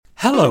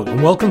Hello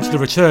and welcome to the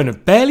return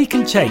of Barely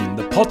Contained,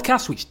 the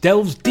podcast which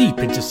delves deep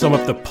into some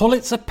of the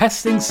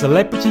Pulitzer-pesting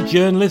celebrity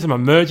journalism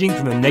emerging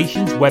from the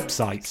nation's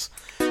websites.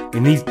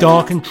 In these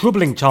dark and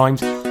troubling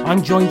times,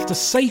 I'm joined at a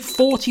safe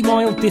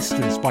 40-mile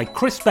distance by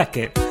Chris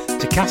Beckett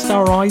to cast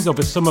our eyes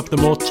over some of the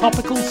more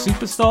topical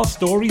superstar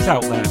stories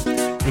out there,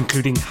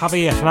 including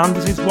Javier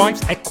Hernández's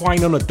wife's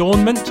equine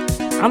unadornment,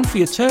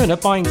 Anthea Turner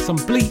buying some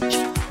bleach,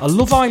 a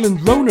Love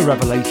Island Rona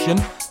revelation,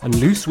 and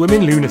loose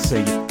women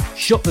lunacy.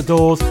 Shut the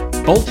doors,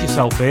 bolt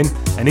yourself in,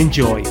 and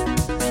enjoy.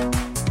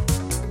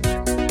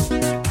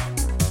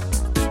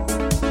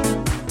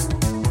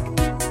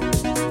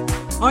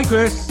 Hi,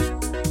 Chris.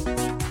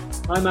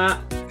 Hi,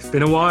 Matt. It's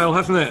been a while,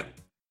 hasn't it?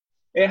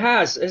 It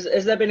has.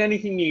 Has there been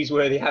anything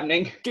newsworthy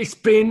happening? It's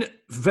been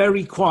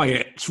very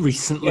quiet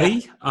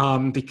recently,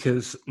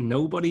 because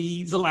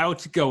nobody's allowed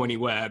to go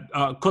anywhere.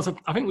 Because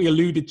I think we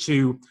alluded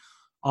to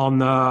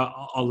on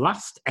our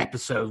last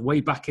episode,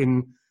 way back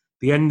in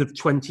the end of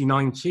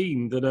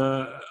 2019, that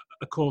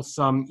of course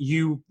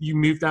you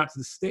moved out to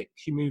the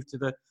sticks, you moved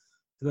to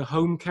the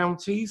home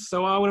counties.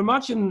 So I would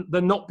imagine there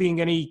not being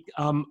any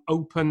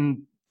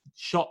open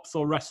shops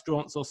or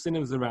restaurants or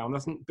cinemas around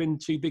hasn't been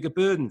too big a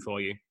burden for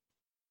you.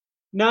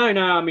 No.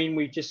 I mean,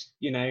 we just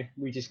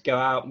go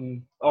out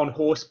and on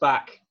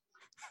horseback.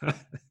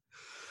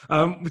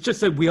 We just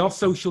said we are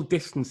social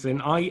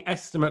distancing. I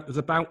estimate there's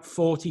about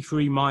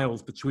 43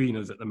 miles between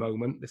us at the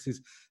moment. This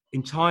is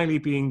entirely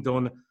being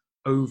done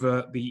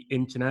over the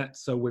internet,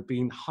 so we're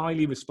being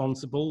highly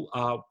responsible.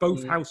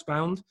 Both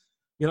housebound.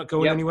 You're not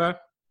going anywhere?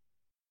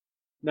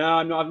 No,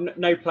 I'm not. I've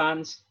no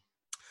plans.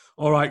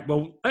 All right,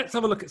 well, let's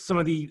have a look at some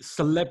of the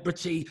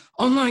celebrity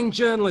online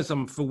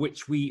journalism for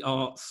which we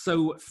are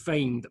so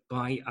famed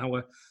by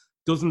our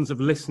dozens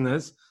of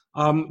listeners.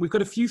 We've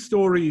got a few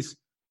stories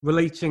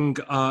relating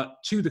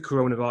to the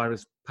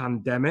coronavirus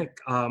pandemic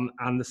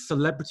and the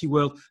celebrity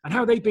world and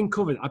how they've been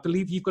covered. I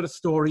believe you've got a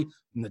story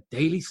from the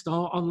Daily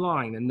Star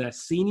Online and their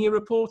senior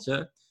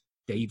reporter,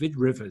 David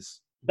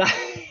Rivers.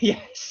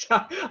 Yes,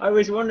 I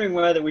was wondering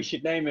whether we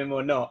should name him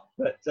or not,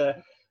 but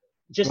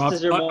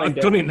as a reminder... I've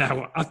done it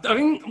now. I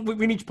think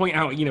we need to point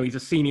out, he's a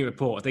senior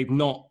reporter. They've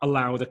not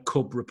allowed a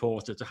cub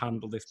reporter to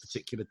handle this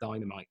particular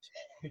dynamite.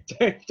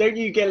 Don't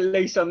you get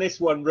loose on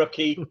this one,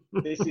 rookie.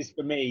 This is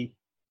for me.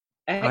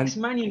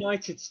 Ex-Man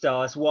United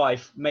star's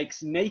wife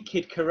makes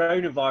naked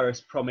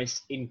coronavirus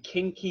promise in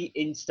kinky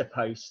Insta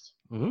post.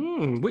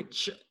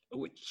 Which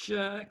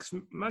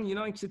ex-Man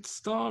United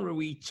star are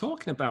we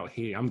talking about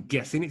here? I'm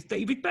guessing it's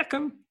David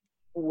Beckham.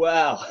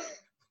 Well,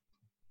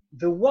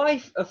 the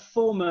wife of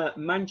former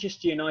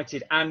Manchester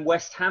United and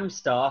West Ham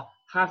star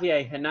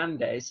Javier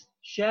Hernández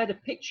shared a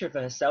picture of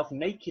herself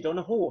naked on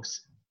a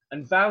horse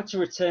and vowed to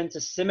return to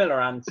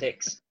similar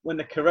antics when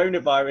the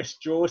coronavirus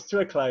draws to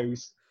a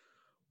close.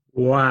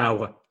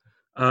 Wow.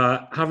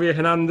 Javier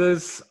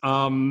Hernández,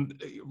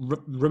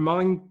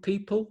 remind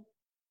people?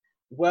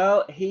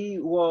 Well, he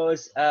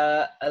was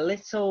a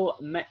little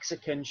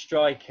Mexican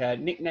striker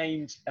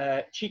nicknamed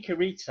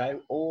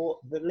Chicharito or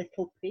the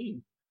Little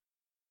P.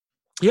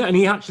 Yeah, and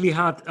he actually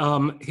had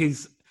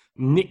his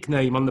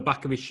nickname on the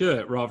back of his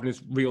shirt rather than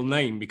his real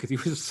name because he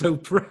was so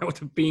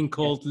proud of being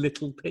called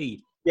Little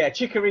P. Yeah,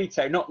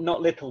 Chicharito,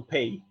 not Little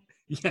P.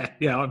 Yeah.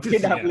 He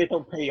did have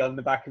Little P on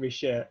the back of his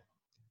shirt.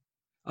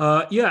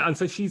 And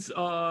so she's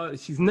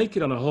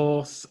naked on a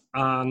horse,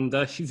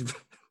 and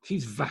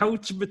she's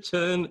vowed to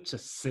return to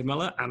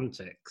similar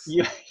antics.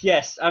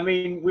 Yes, I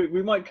mean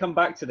we might come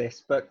back to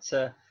this, but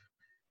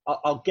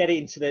I'll get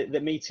into the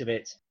meat of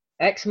it.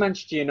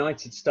 Ex-Manchester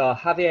United star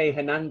Javier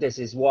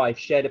Hernández's wife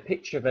shared a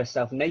picture of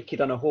herself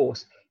naked on a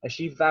horse as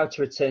she vowed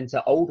to return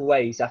to old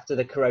ways after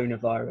the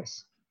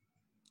coronavirus.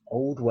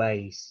 Old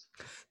ways: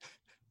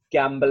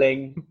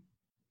 gambling,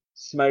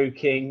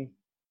 smoking,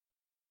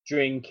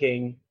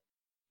 drinking,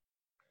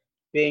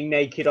 being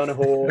naked on a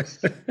horse.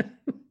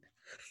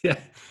 yeah.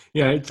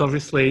 It's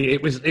obviously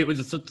it was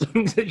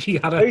something that she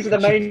had. Those are the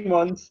main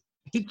ones.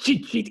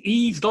 She'd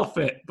eased off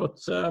it, but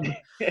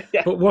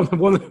but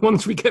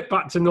once we get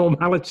back to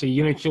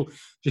normality, she'll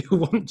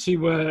want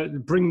to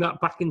bring that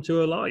back into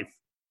her life.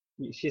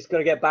 She's got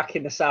to get back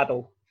in the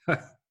saddle.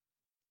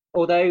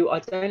 Although I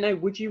don't know,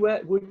 would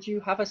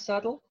you have a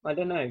saddle? I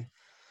don't know.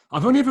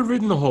 I've only ever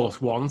ridden a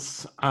horse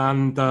once,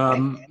 and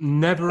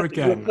never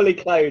again. You were fully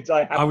clothed.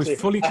 I was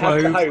fully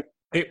clothed.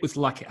 It was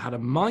like it had a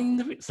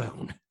mind of its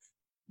own.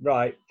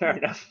 Right, fair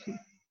enough.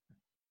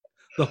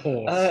 The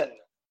horse.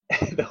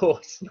 The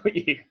horse, not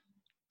you.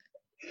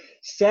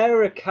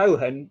 Sarah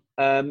Cohen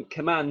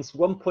commands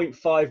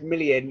 1.5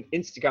 million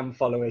Instagram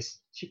followers.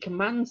 She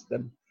commands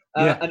them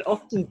and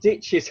often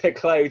ditches her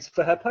clothes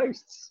for her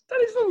posts. That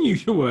is an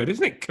unusual word,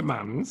 isn't it?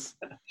 Commands.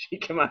 She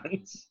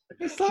commands.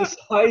 It's the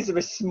size of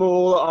a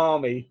small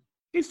army.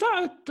 Is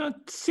that a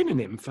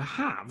synonym for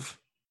have?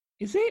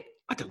 Is it?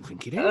 I don't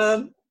think it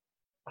is.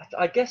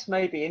 I guess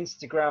maybe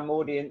Instagram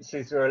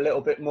audiences are a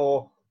little bit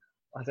more,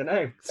 I don't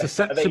know.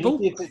 Susceptible?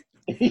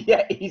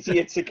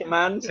 Easier to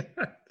command.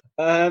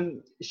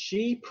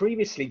 She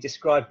previously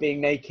described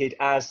being naked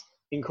as,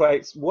 in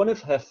quotes, one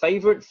of her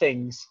favourite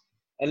things,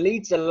 and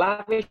leads a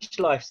lavish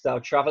lifestyle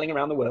travelling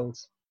around the world.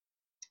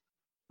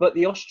 But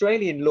the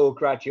Australian law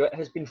graduate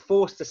has been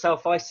forced to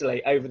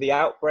self-isolate over the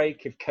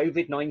outbreak of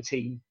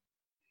COVID-19.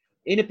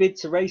 In a bid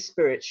to raise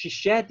spirits, she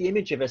shared the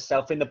image of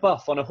herself in the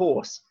buff on a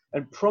horse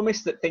and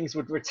promised that things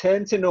would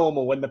return to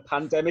normal when the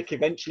pandemic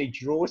eventually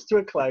draws to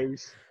a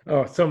close.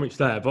 Oh, so much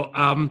there. But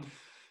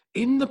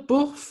in the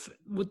buff,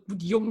 would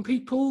young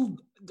people,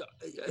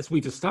 as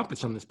we've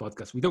established on this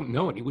podcast, we don't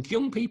know any. Would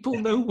young people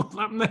know what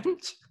that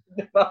meant?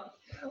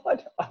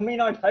 I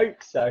mean, I'd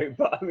hope so.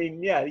 But I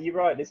mean, yeah, you're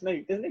right. There's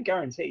no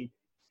guarantee.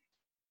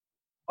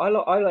 I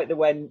like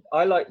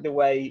the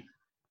way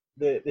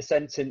the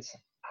sentence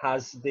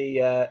has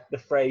the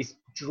phrase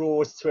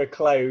 "draws to a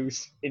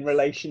close" in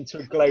relation to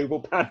a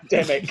global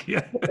pandemic,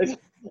 Yeah.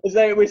 as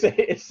though it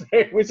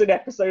was an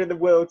episode of the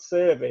World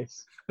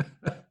Service.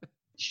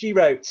 She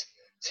wrote,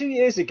 2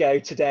 years ago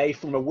today,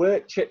 from a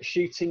work trip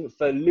shooting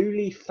for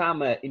Luli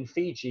Fama in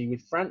Fiji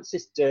with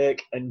Francis Dirk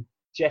and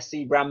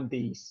Jesse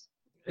Rambies.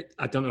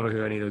 I don't know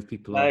who any of those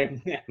people are.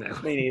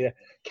 No, me neither.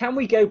 Can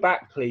we go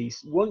back,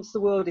 please? Once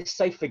the world is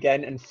safe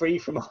again and free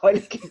from a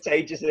highly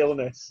contagious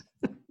illness.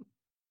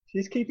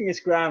 She's keeping us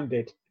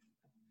grounded.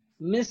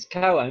 Ms.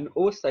 Cohen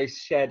also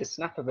shared a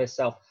snap of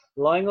herself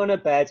lying on her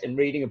bed and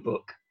reading a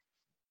book.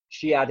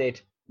 She added,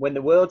 when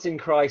the world's in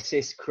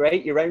crisis,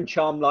 create your own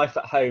charm life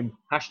at home.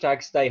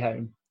 #stay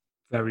home.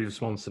 Very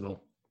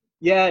responsible.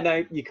 Yeah,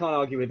 no, you can't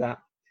argue with that.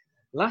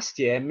 Last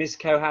year, Ms.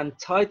 Cohen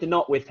tied the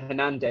knot with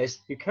Hernández,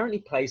 who currently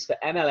plays for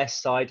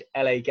MLS side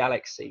LA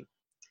Galaxy.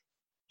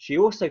 She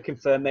also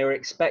confirmed they were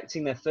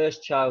expecting their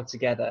first child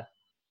together.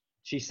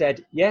 She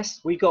said,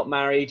 yes, we got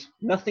married,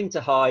 nothing to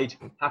hide,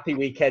 happy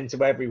weekend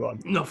to everyone.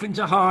 Nothing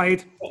to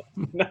hide.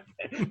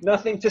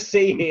 Nothing to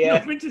see here.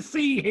 Nothing to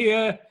see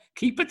here.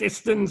 Keep a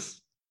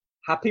distance.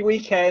 Happy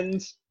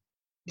weekend.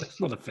 That's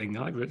not a thing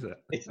either, is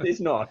it? It's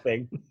not a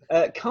thing.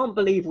 Can't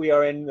believe we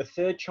are in the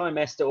third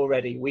trimester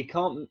already. We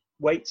can't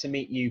wait to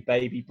meet you,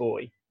 baby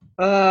boy.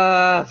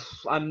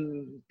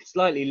 I'm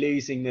slightly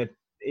losing the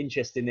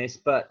interest in this,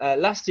 but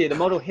last year the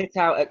model hit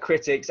out at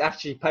critics after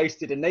she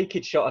posted a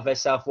naked shot of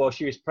herself while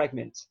she was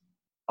pregnant.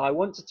 I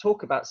want to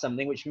talk about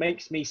something which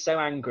makes me so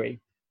angry.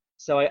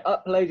 So I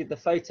uploaded the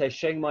photo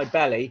showing my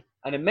belly,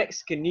 and a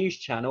Mexican news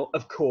channel,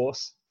 of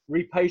course,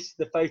 reposted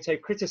the photo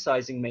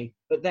criticizing me,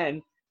 but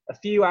then a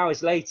few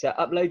hours later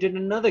uploaded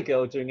another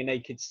girl doing a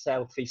naked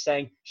selfie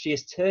saying she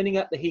is turning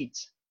up the heat.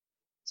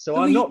 So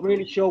I'm not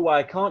really sure why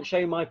I can't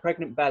show my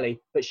pregnant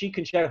belly, but she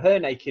can show her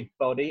naked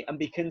body and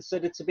be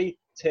considered to be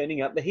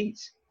turning up the heat.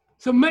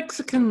 So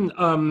Mexican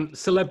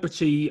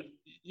celebrity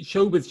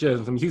showbiz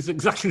journalism uses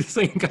exactly the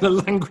same kind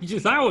of language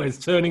as ours,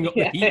 turning up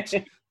the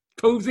heat,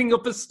 posing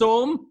up a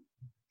storm.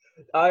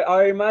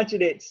 I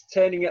imagine it's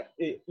turning up,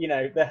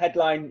 the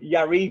headline,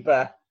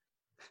 Yariba.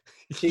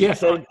 She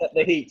turns up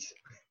the heat.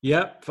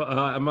 Yep,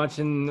 I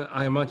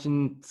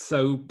imagine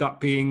so, that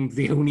being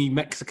the only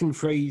Mexican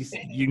phrase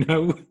you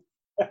know.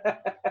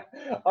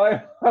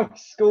 I'm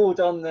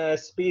schooled on the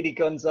Speedy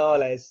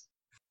Gonzales.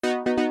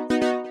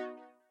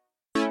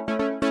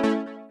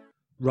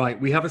 Right,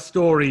 we have a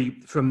story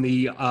from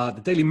the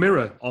Daily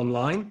Mirror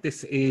online.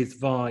 This is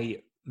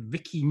by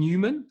Vicky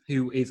Newman,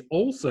 who is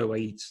also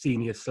a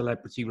senior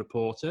celebrity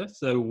reporter.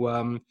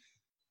 So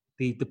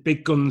the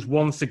big guns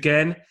once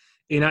again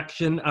in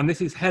action, and this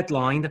is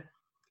headlined,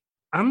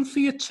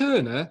 Anthea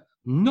Turner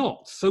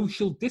not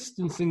social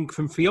distancing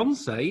from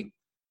fiancé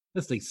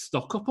as they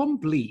stock up on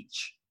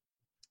bleach.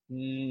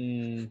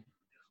 Begins.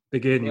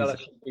 Yeah,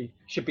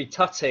 should be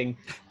tutting.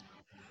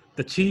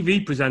 The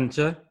TV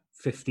presenter,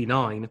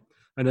 59,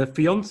 and her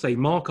fiancé,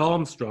 Mark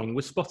Armstrong,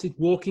 were spotted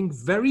walking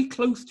very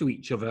close to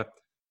each other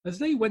as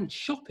they went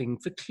shopping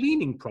for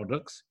cleaning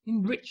products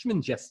in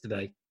Richmond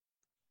yesterday.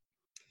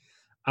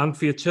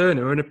 Anthea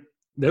Turner,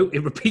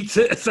 it repeats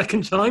it a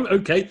second time,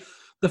 okay.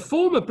 The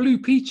former Blue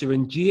Peacher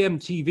and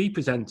GMTV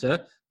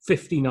presenter,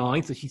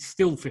 59, so she's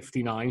still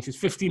 59. She's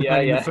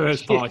 59 in the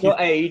first part. She's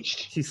not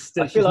aged.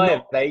 I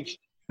have aged.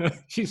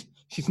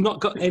 She's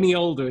not got any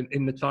older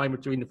in the time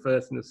between the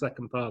first and the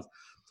second part.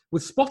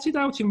 Was spotted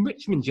out in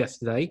Richmond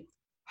yesterday,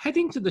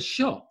 heading to the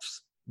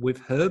shops with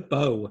her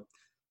beau.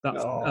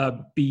 That's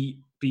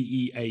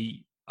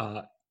B-E-A-U.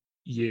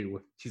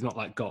 She's not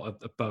like got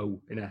a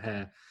bow in her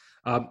hair.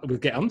 We'll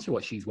get onto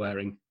what she's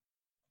wearing.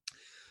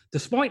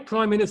 Despite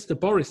Prime Minister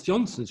Boris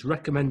Johnson's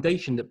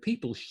recommendation that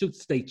people should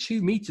stay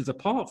 2 meters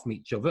apart from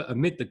each other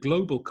amid the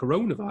global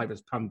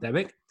coronavirus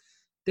pandemic,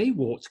 they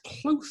walked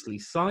closely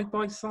side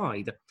by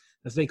side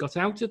as they got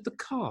out of the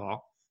car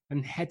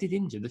and headed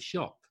into the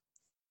shop.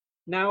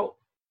 Now,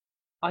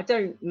 I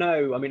don't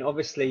know. I mean,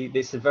 obviously,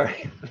 this is a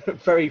very,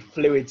 very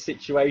fluid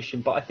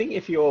situation. But I think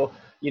if you're,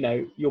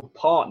 your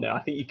partner,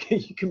 I think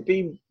you can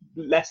be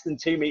less than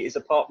 2 meters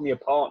apart from your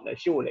partner,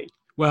 surely.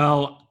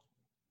 Well,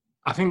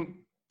 I think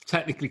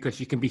technically because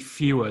you can be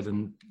fewer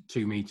than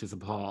 2 meters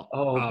apart.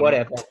 Oh,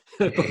 whatever.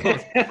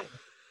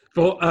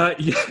 But I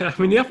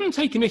mean, they haven't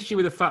taken issue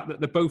with the fact that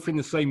they're both in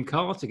the same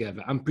car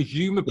together and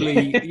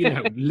presumably,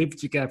 live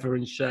together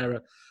and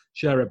share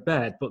share a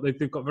bed, but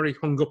they've got very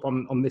hung up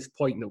on this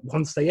point that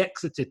once they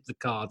exited the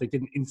car, they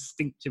didn't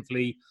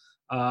instinctively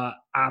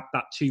add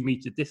that 2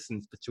 meter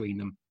distance between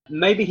them.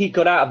 Maybe he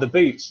got out of the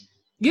boot.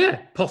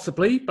 Yeah,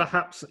 possibly.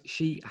 Perhaps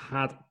she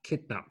had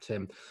kidnapped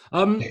him.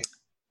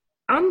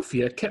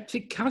 Anthea kept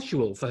it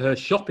casual for her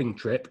shopping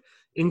trip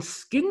in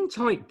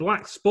skin-tight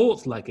black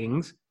sports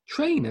leggings,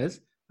 trainers,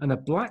 and a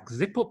black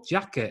zip-up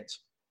jacket.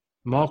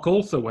 Mark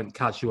also went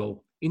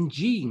casual in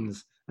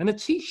jeans and a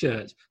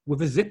t-shirt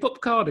with a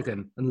zip-up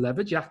cardigan and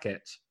leather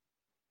jacket.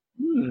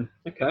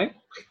 Okay.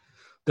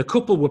 The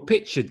couple were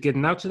pictured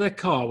getting out of their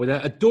car with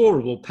their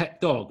adorable pet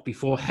dog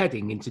before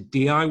heading into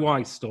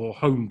DIY store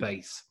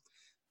Homebase.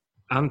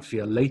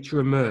 Anthea later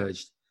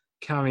emerged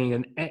carrying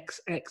an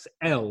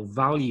XXL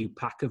value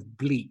pack of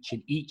bleach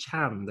in each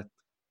hand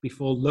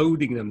before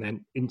loading them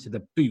then into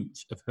the boot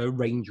of her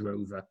Range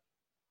Rover.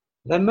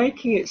 They're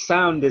making it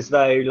sound as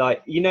though,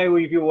 like, you know,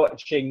 if you're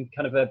watching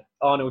kind of a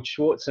Arnold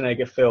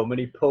Schwarzenegger film and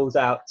he pulls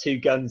out 2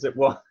 guns at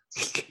once.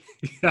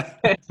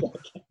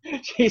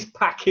 She's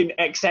packing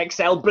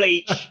XXL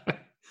bleach.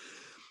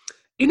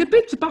 In a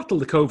bid to battle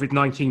the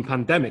COVID-19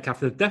 pandemic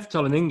after the death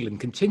toll in England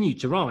continued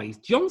to rise,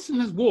 Johnson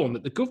has warned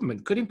that the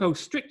government could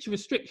impose stricter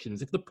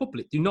restrictions if the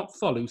public do not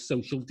follow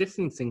social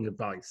distancing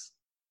advice.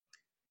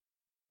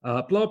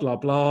 Blah, blah,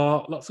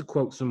 blah. Lots of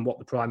quotes from what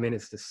the Prime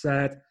Minister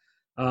said.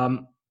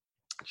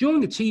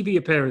 During a TV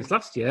appearance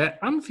last year,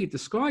 Anthea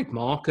described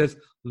Mark as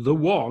the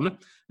one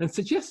and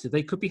suggested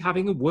they could be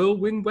having a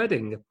whirlwind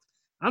wedding.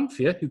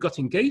 Anthea, who got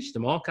engaged to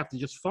Mark after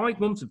just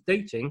 5 months of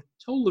dating,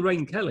 told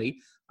Lorraine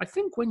Kelly, "I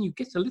think when you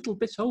get a little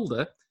bit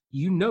older,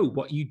 you know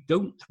what you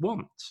don't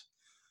want."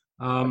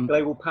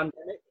 Global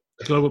pandemic.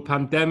 Global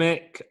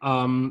pandemic,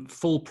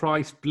 full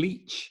price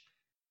bleach.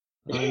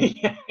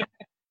 Yeah.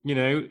 You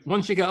know,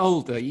 once you get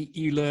older,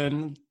 you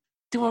learn,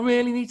 do I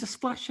really need to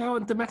splash out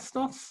on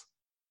Domestos?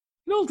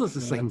 It all does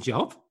the same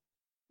job.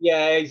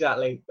 Yeah,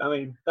 exactly. I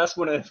mean, that's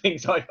one of the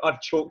things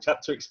I've chalked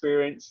up to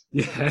experience.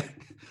 Yeah.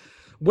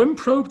 When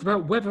probed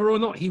about whether or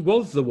not he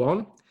was the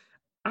one,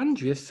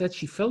 Andrea said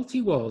she felt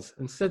he was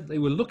and said they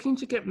were looking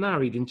to get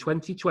married in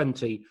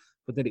 2020,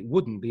 but that it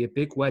wouldn't be a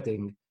big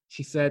wedding.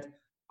 She said,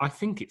 "I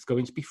think it's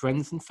going to be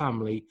friends and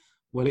family."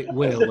 Well, it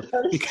will.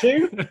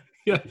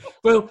 Yeah.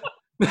 Well,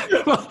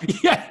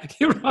 yeah,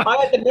 you're right.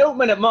 I had the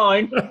milkman at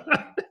mine.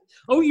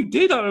 Oh, you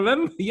did? I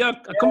remember. Yeah,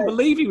 I couldn't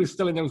believe he was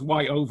still in those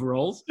white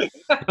overalls.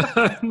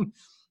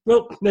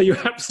 Well, no, you're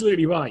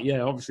absolutely right.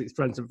 Yeah, obviously it's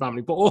friends and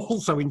family, but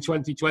also in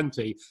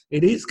 2020,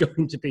 it is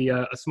going to be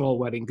a small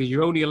wedding because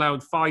you're only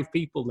allowed 5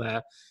 people there,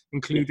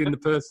 including the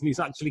person who's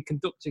actually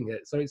conducting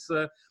it. So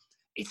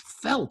it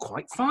fell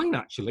quite fine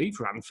actually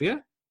for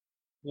Anthea.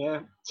 Yeah,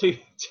 2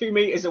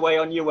 meters away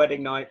on your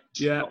wedding night.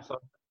 Yeah, not fun.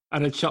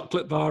 And a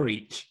chocolate bar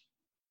each.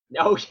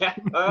 Oh yeah,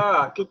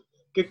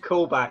 good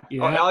callback.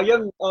 Yeah. Our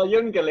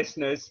younger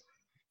listeners.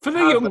 For the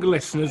younger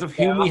listeners, of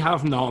whom we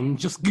have none,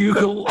 just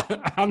Google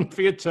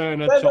Anthea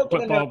Turner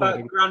chocolate bar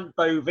wedding. Grant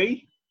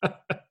Bovey.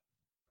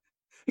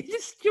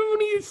 You're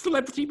only his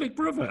Celebrity Big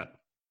Brother.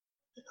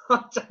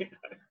 I don't know.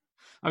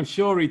 I'm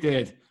sure he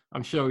did.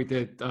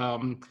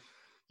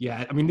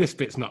 Yeah, I mean, this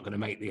bit's not going to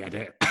make the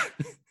edit.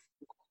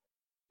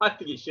 I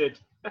think it should.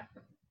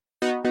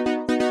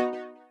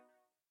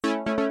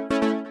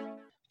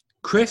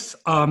 Chris,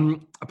 I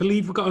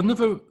believe we've got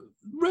another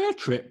rare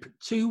trip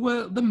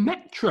to the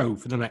Metro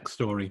for the next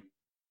story.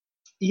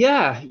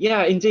 Yeah,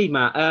 indeed,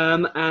 Matt.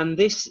 And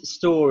this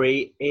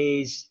story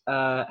is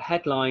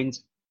headlined,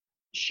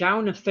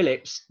 "Shauna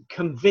Phillips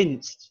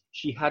convinced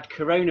she had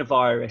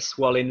coronavirus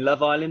while in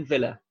Love Island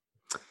villa."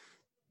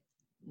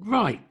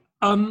 Right.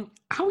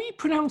 How are you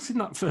pronouncing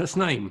that first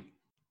name?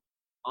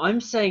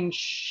 I'm saying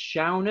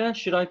Shauna.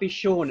 Should I be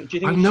Shauna? Do you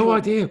think? I've no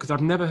idea because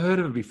I've never heard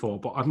of her before,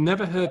 but I've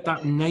never heard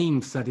that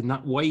name said in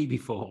that way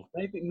before.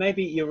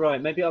 Maybe you're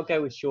right. Maybe I'll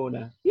go with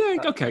Shauna. Yeah,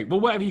 okay. Well,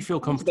 whatever you feel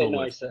comfortable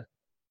with. A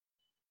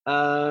bit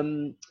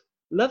nicer.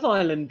 Love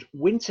Island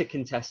winter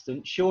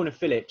contestant Shauna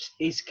Phillips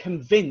is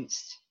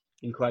convinced,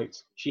 in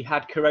quotes, she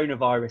had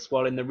coronavirus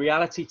while in the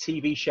reality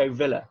TV show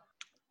Villa.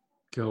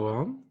 Go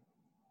on.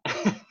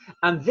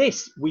 And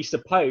this, we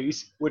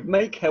suppose, would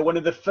make her one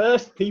of the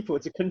first people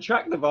to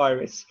contract the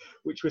virus,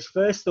 which was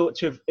first thought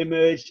to have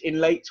emerged in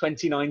late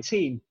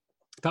 2019.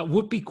 That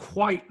would be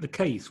quite the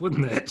case,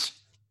 wouldn't it?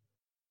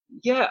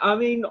 Yeah, I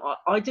mean,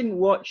 I didn't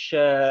watch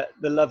the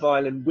Love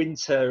Island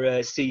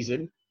winter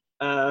season,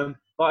 but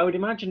I would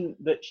imagine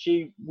that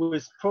she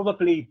was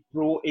probably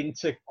brought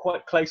into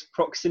quite close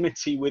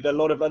proximity with a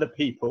lot of other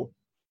people.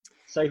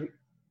 So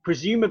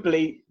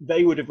presumably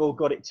they would have all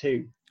got it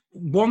too.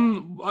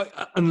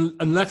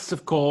 Unless,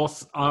 of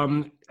course,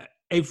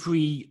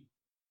 every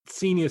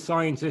senior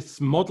scientist's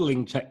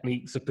modelling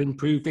techniques have been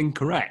proved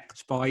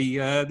incorrect by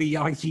the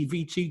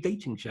ITV2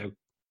 dating show.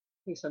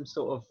 I think some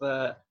sort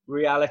of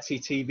reality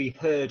TV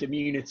herd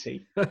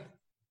immunity.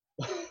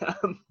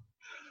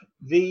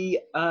 The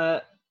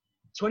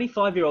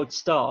 25-year-old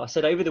star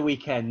said over the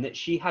weekend that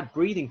she had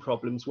breathing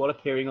problems while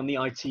appearing on the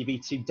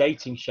ITV2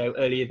 dating show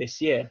earlier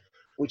this year,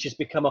 which has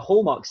become a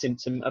hallmark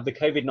symptom of the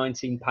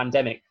COVID-19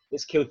 pandemic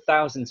that's killed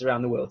thousands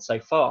around the world so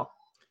far.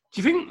 Do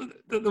you think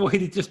that the way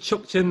they just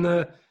chucked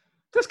in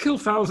just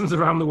killed thousands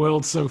around the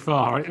world so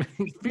far? It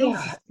feels...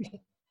 Yeah,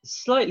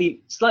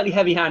 slightly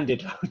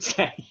heavy-handed, I would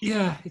say.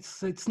 Yeah,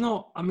 it's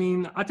not. I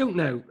mean, I don't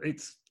know.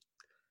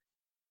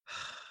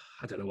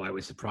 I don't know why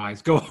we're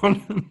surprised. Go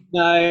on.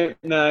 No.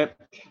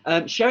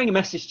 Sharing a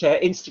message to her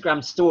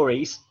Instagram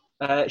stories,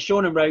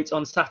 Shauna wrote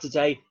on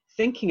Saturday,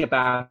 thinking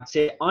about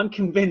it, I'm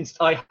convinced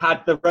I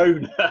had the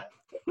Rona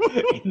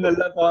in the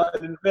Love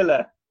Island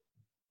villa.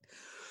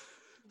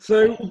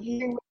 So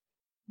you've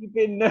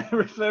been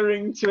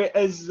referring to it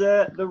as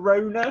the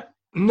Rona?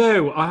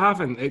 No, I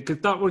haven't, because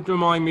that would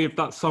remind me of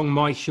that song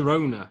My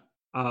Sharona.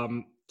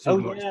 Much.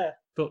 Yeah.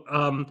 But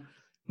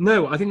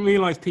no, I didn't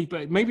realise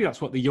people. Maybe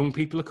that's what the young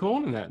people are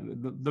calling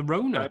it, the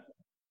Rona.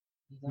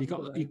 You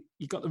got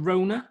the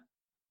Rona.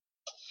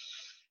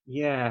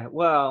 Yeah.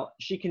 Well,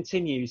 she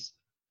continues.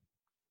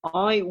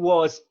 I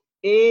was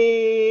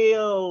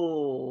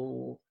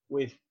ill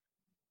with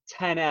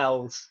 10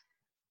 L's.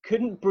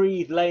 Couldn't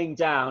breathe laying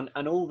down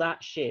and all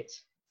that shit.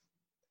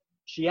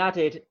 She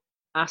added,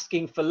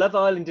 asking for Love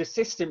Island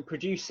assistant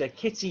producer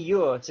Kitty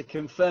Ure to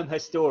confirm her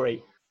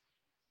story.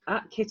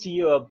 At Kitty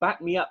Ure,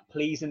 back me up,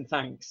 please and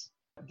thanks.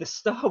 The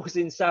star was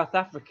in South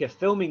Africa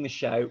filming the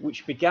show,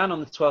 which began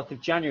on the 12th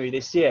of January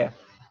this year,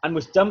 and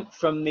was dumped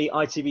from the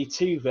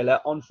ITV2 villa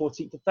on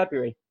 14th of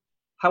February.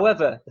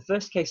 However, the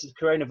first case of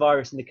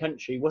coronavirus in the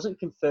country wasn't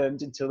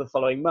confirmed until the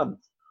following month.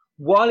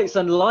 While it's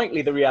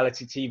unlikely the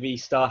reality TV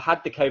star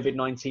had the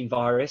COVID-19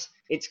 virus,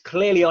 it's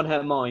clearly on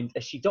her mind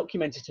as she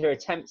documented her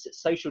attempts at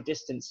social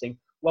distancing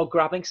while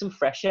grabbing some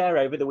fresh air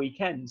over the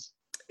weekends.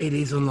 It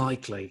is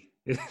unlikely.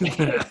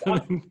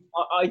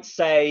 I'd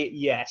say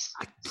yes.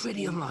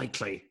 Pretty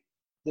unlikely.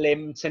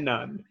 Slim to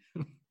none.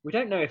 We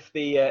don't know if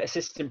the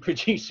assistant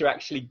producer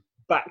actually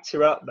backed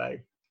her up, though.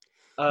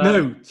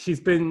 No,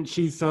 she's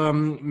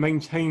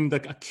maintained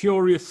a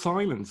curious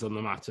silence on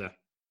the matter.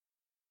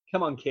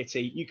 Come on,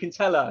 Kitty, you can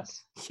tell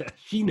us. Yeah,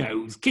 she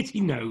knows.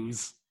 Kitty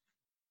knows.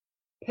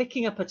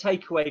 Picking up a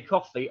takeaway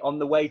coffee on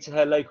the way to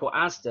her local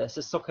Asda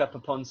to stock up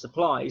upon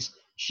supplies,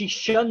 she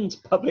shunned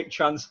public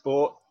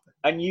transport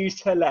and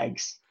used her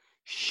legs.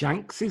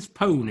 Shanks's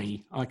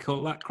pony, I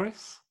call that,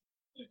 Chris.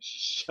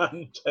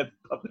 Shunned her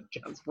public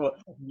transport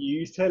and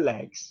used her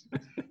legs.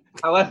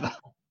 However,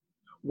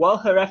 while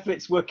her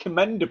efforts were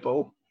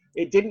commendable,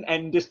 it didn't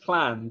end as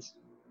planned.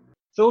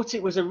 Thought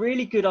it was a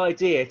really good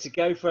idea to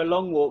go for a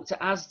long walk to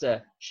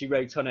Asda, she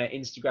wrote on her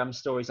Instagram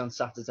stories on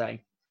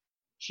Saturday.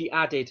 She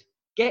added,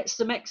 get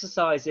some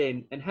exercise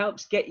in and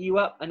helps get you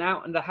up and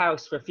out in the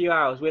house for a few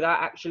hours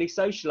without actually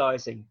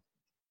socialising.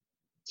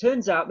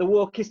 Turns out the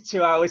walk is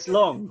 2 hours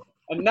long,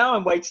 and now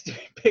I'm waiting to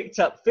be picked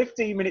up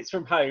 15 minutes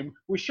from home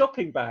with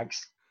shopping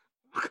bags.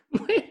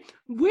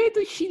 Where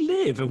does she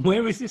live and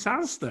where is this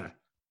Asda?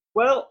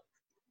 Well,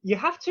 you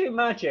have to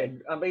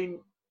imagine, I mean,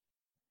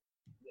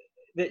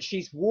 that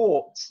she's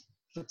walked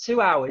for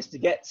 2 hours to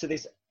get to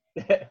this,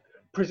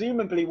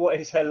 presumably what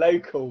is her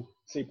local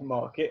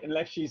supermarket,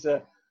 unless she's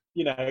it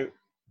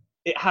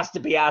has to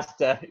be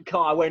Asda.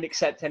 I won't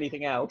accept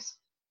anything else.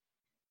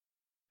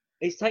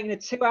 It's taken her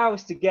 2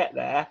 hours to get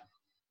there,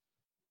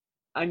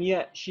 and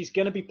yet she's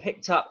going to be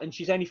picked up and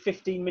she's only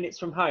 15 minutes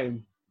from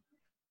home.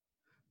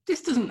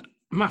 This doesn't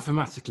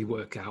mathematically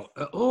work out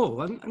at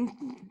all. And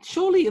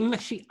surely,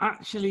 unless she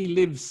actually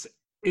lives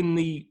in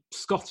the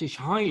Scottish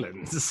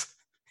Highlands,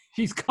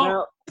 she's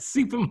got a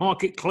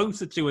supermarket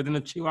closer to her than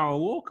a 2 hour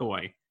walk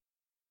away.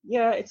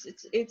 Yeah,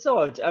 it's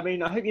odd. I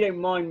mean, I hope you don't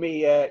mind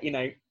me,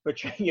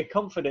 betraying your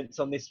confidence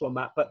on this one,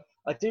 Matt, but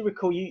I do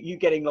recall you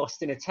getting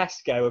lost in a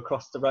Tesco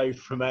across the road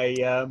from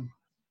a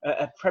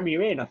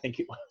Premier Inn, I think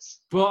it was.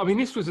 Well, I mean,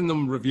 this was a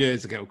number of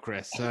years ago,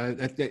 Chris,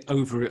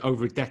 over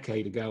a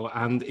decade ago,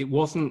 and it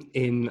wasn't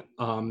in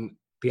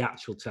the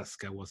actual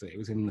Tesco, was it? It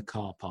was in the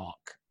car park.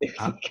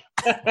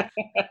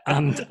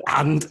 And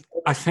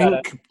I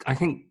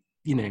think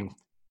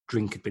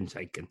drink had been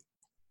taken.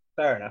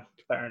 Fair enough.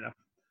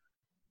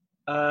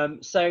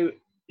 So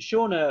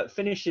Shauna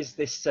finishes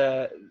this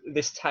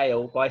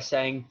tale by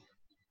saying,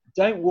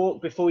 "Don't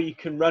walk before you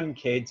can run,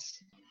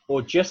 kids,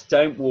 or just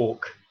don't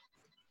walk."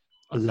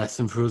 A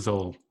lesson for us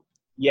all.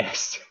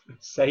 Yes,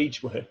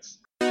 sage words.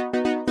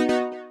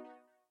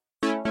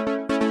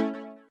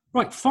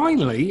 Right,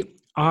 finally,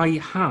 I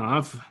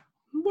have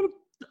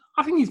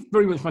I think it's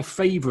very much my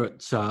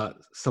favourite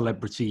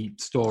celebrity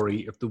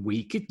story of the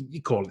week.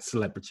 You call it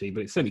celebrity,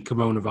 but it's certainly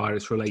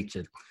coronavirus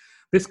related.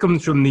 This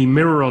comes from the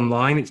Mirror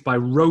Online. It's by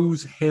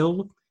Rose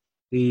Hill,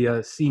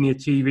 the senior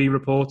TV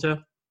reporter.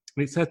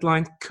 And it's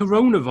headlined,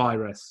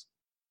 Coronavirus.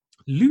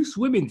 Loose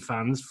women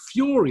fans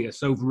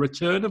furious over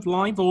return of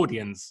live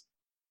audience,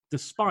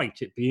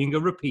 despite it being a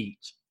repeat.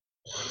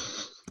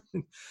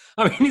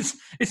 I mean,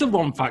 it's a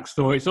one-fact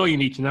story. It's all you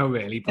need to know,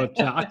 really. But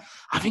I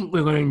think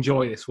we're going to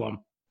enjoy this one.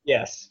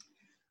 Yes.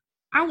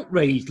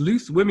 Outraged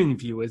loose women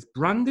viewers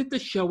branded the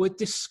show a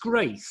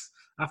disgrace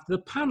after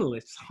the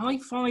panellists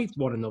high-fived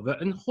one another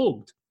and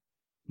hugged.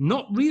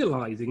 not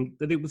realising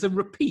that it was a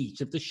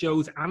repeat of the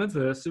show's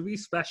anniversary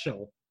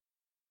special.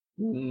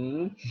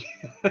 Mm.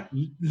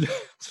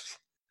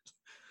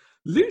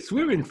 Loose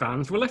Women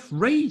fans were left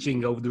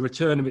raging over the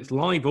return of its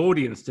live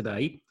audience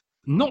today,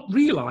 not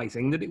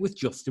realising that it was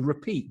just a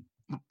repeat.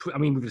 I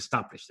mean, we've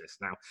established this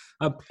now.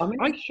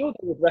 I'm sure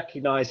they would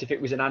recognise if it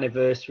was an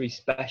anniversary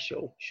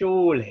special,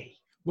 surely.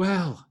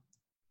 Well,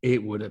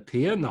 it would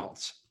appear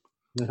not.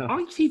 No.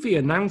 ITV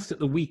announced at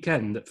the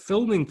weekend that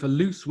filming for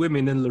Loose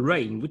Women and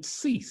Lorraine would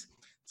cease,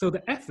 so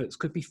that efforts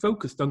could be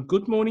focused on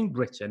Good Morning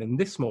Britain and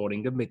This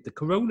Morning amid the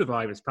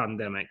coronavirus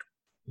pandemic.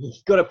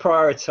 You've got to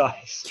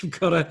prioritise. You've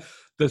got to.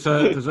 There's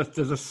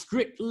a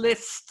strict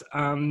list,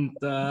 and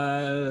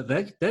they're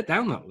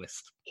down that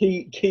list.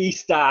 Key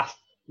staff,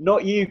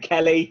 not you,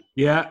 Kelly.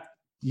 Yeah,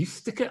 you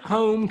stick at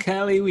home,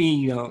 Kelly.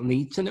 We don't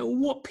need to know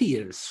what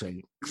Piers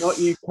thinks. Not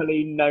you,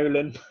 Colleen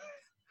Nolan.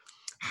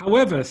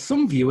 However,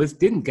 some viewers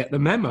didn't get the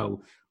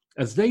memo,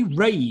 as they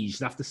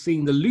raged after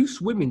seeing the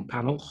Loose Women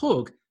panel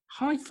hug,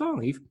 high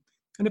five,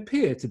 and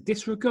appear to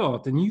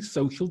disregard the new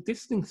social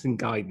distancing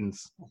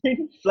guidance.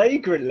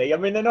 Flagrantly. I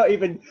mean, they're not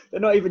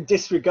even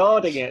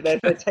disregarding it. They're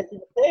taking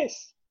the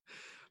piss.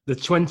 The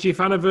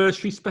 20th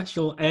anniversary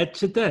special aired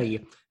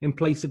today in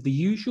place of the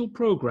usual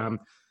programme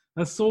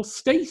and saw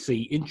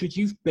Stacey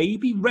introduce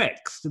baby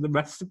Rex to the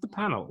rest of the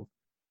panel.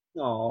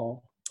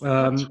 Oh,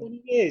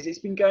 20 years. It's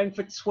been going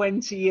for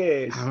 20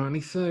 years.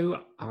 Apparently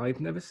so. I've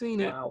never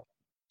seen it.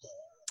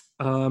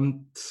 Wow.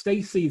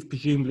 Stacey is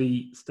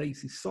presumably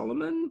Stacey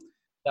Solomon.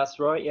 That's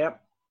right, yeah.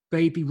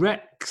 Baby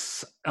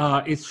Rex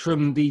is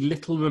from the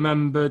little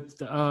remembered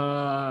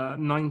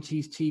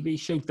 90s TV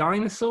show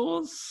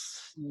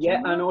Dinosaurs.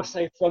 Yeah, and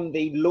also from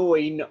the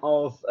loin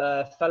of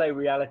fellow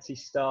reality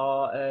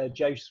star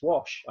Joe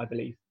Swash, I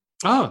believe.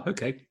 Oh,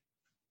 okay.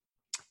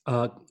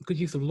 Good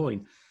use of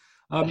loin.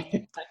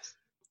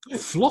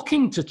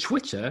 Flocking to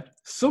Twitter,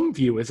 some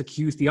viewers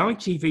accused the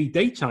ITV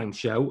daytime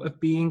show of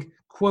being,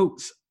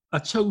 quote, a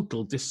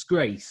total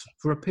disgrace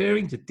for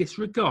appearing to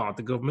disregard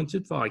the government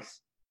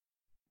advice.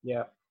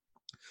 Yeah.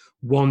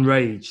 One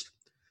raged.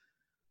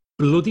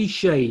 Bloody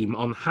shame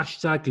on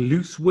hashtag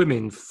loose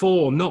women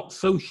for not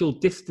social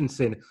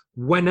distancing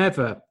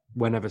whenever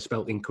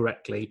spelt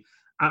incorrectly,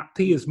 at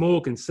Piers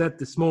Morgan said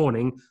this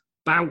morning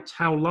about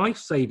how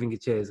life-saving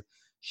it is.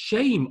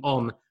 Shame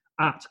on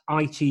at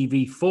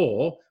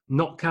ITV4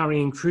 not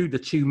carrying through the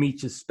 2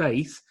 meters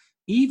space,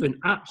 even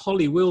at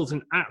Holly Wills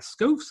and at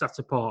Scove sat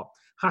apart.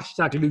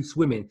 Hashtag loose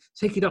women.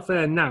 Take it off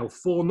there now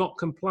for not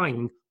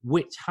complying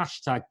with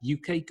hashtag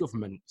UK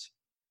government.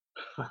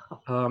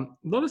 A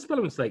lot of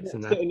spelling mistakes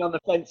in there. Sitting on the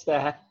fence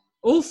there.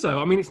 Also,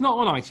 I mean, it's not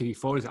on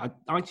ITV4, is it?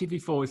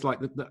 ITV4 is like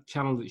the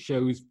channel that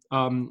shows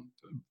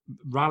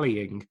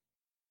rallying.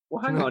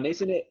 Well, hang on,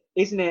 isn't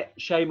it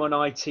shame on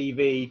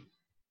ITV4?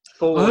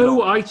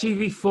 Oh,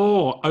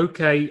 ITV4.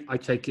 Okay, I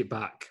take it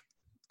back.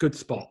 Good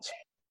spot.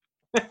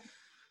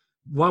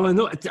 Well, I'm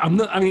not. I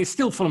mean, it's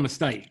still full of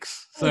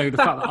mistakes. So the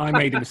fact that I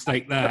made a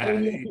mistake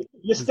there,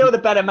 you're still the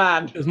better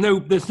man. There's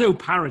no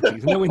parity.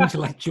 There's no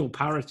intellectual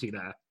parity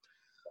there.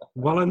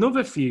 While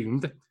another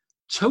fumed,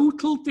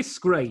 total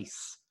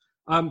disgrace.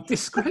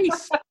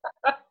 Disgrace.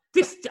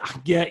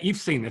 Yeah, you've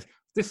seen this.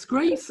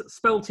 Disgrace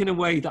spelt in a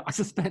way that I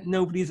suspect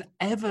nobody's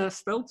ever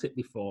spelt it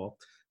before,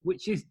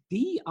 which is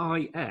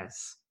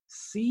DISCRASE.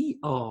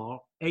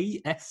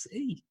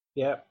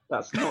 Yeah,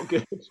 that's not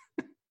good.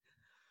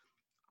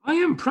 I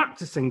am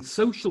practicing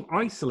social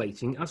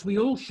isolating as we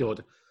all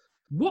should.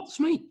 What's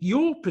made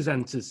your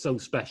presenters so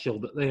special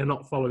that they are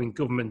not following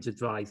government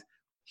advice?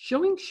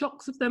 Showing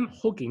shots of them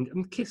hugging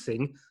and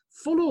kissing,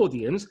 full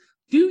audience,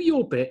 do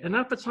your bit and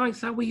advertise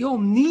how we all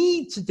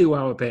need to do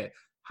our bit.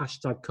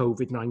 Hashtag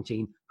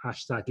COVID-19,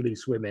 hashtag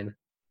loose women.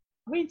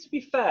 I mean, to be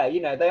fair,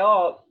 they're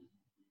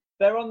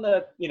on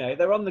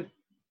the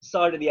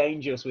side of the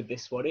angels with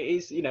this one. It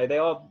is,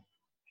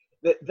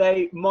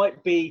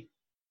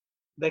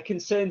 their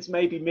concerns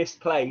may be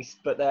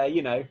misplaced, but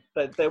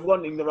they're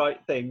wanting the right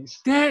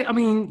things. They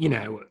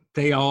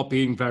are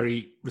being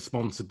very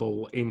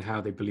responsible in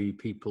how they believe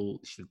people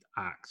should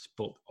act,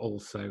 but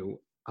also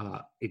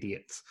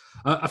idiots.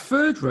 A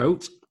third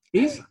wrote,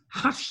 is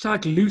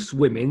hashtag loose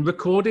women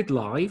recorded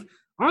live?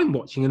 I'm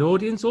watching an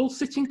audience all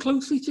sitting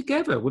closely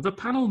together with a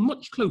panel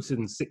much closer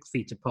than 6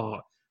 feet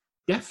apart.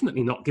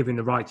 Definitely not giving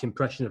the right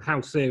impression of how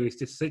serious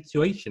this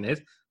situation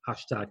is.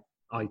 Hashtag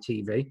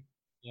ITV.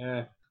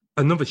 Yeah.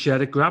 Another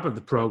shared a grab of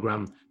the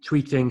programme,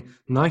 tweeting,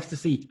 nice to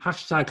see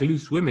hashtag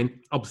loose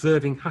women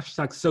observing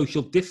hashtag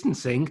social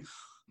distancing.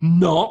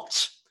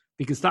 Not,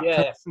 because that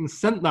person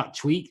sent that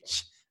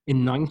tweet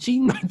in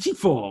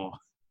 1994.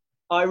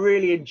 I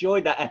really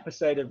enjoyed that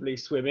episode of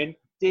Loose Women.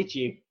 Did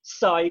you?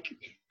 Psych.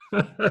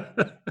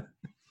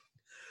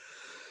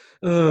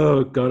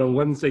 Oh, God, on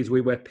Wednesdays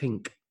we wear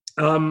pink.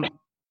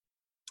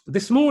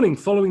 This morning,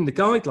 following the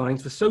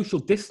guidelines for social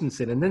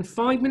distancing, and then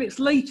 5 minutes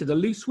later, the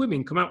loose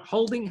women come out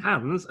holding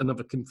hands,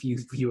 another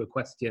confused viewer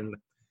question.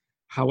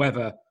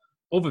 However,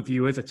 other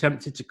viewers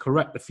attempted to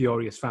correct the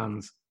furious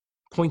fans,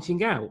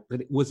 pointing out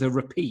that it was a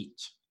repeat.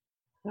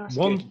 That's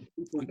One good.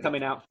 People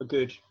coming out for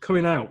good.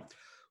 coming out.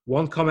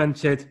 One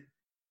commented,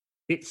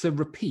 "It's a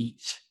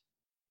repeat.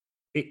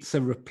 It's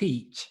a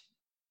repeat.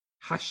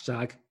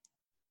 Hashtag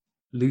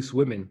loose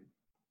women."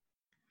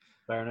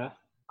 Fair enough.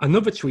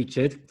 Another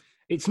tweeted,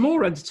 "It's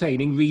more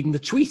entertaining reading the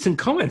tweets and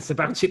comments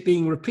about it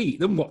being a repeat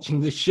than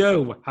watching the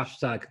show.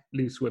 Hashtag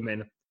loose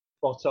women."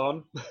 Spot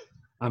on.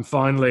 And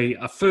finally,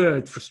 a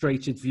third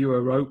frustrated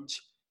viewer wrote,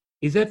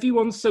 "Is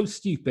everyone so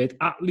stupid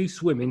at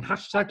loose women?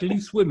 Hashtag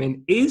loose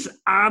women is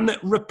an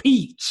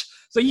repeat."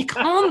 So you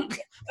can't,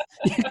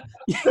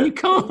 you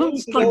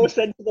can't. No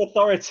sense of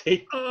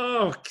authority.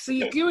 Oh, so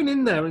you're going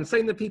in there and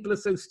saying that people are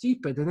so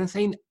stupid and they're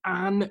saying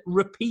an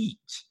repeat.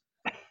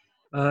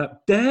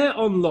 They're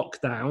on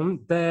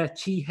lockdown. They're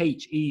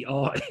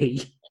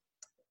THERE.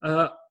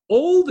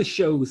 All the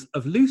shows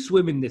of loose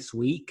women this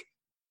week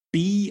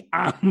be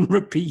and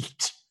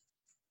repeat.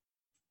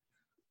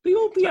 They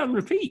all be and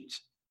repeat.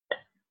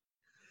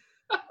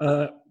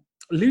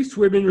 Loose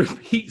Women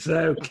repeats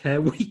their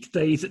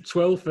weekdays at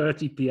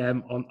 12:30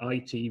 p.m. on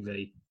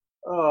ITV.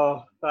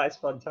 Oh, that is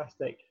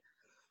fantastic.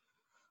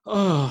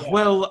 Oh, Yeah.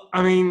 Well,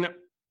 I mean,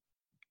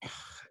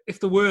 if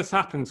the worst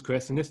happens,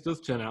 Chris, and this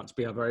does turn out to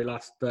be our very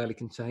last Barely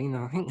Contained,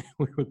 I think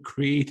we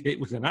agreed it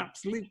was an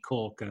absolute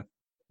corker.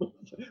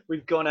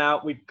 We've gone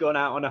out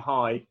on a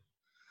high.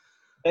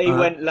 They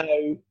went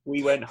low,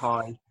 we went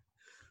high.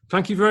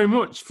 Thank you very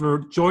much for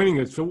joining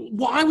us for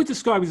what I would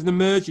describe as an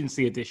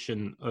emergency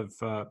edition of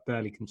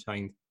Barely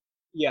Contained.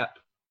 Yeah,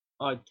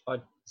 I'd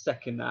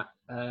second that.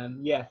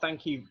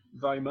 Thank you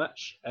very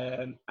much.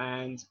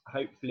 And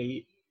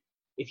hopefully,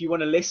 if you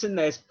want to listen,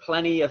 there's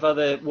plenty of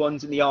other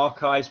ones in the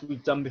archives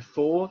we've done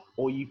before,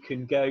 or you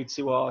can go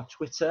to our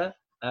Twitter,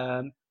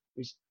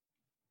 which is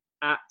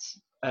at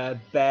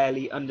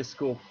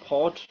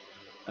barely_pod.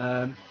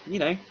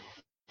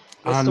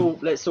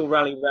 Let's all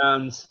rally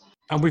round.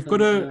 And we've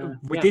got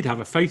we did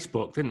have a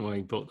Facebook, didn't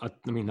we? But I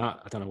don't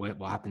know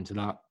what happened to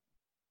that.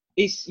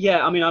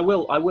 I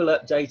will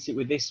update it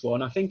with this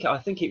one. I think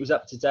it was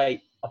up to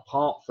date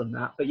apart from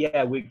that. But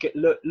yeah,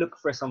 look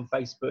for us on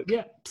Facebook.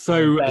 Yeah.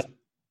 So as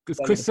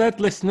Chris said,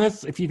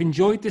 listeners, if you've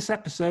enjoyed this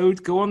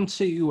episode, go on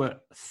to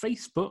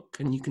Facebook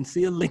and you can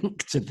see a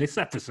link to this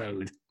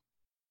episode.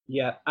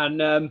 Yeah,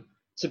 and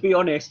to be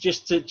honest,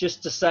 just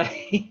to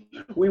say,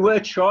 we were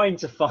trying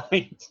to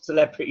find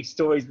celebrity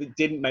stories that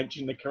didn't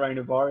mention the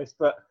coronavirus,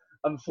 but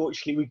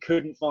unfortunately we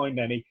couldn't find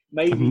any.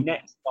 Maybe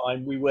next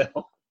time we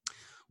will.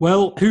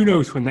 Well, who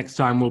knows when next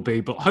time will be,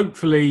 but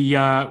hopefully,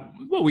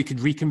 we could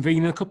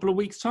reconvene in a couple of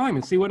weeks' time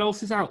and see what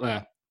else is out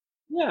there.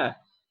 Yeah,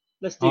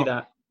 let's do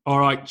that. All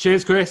right.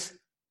 Cheers, Chris.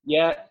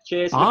 Yeah,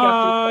 cheers.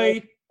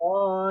 Bye.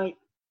 Bye.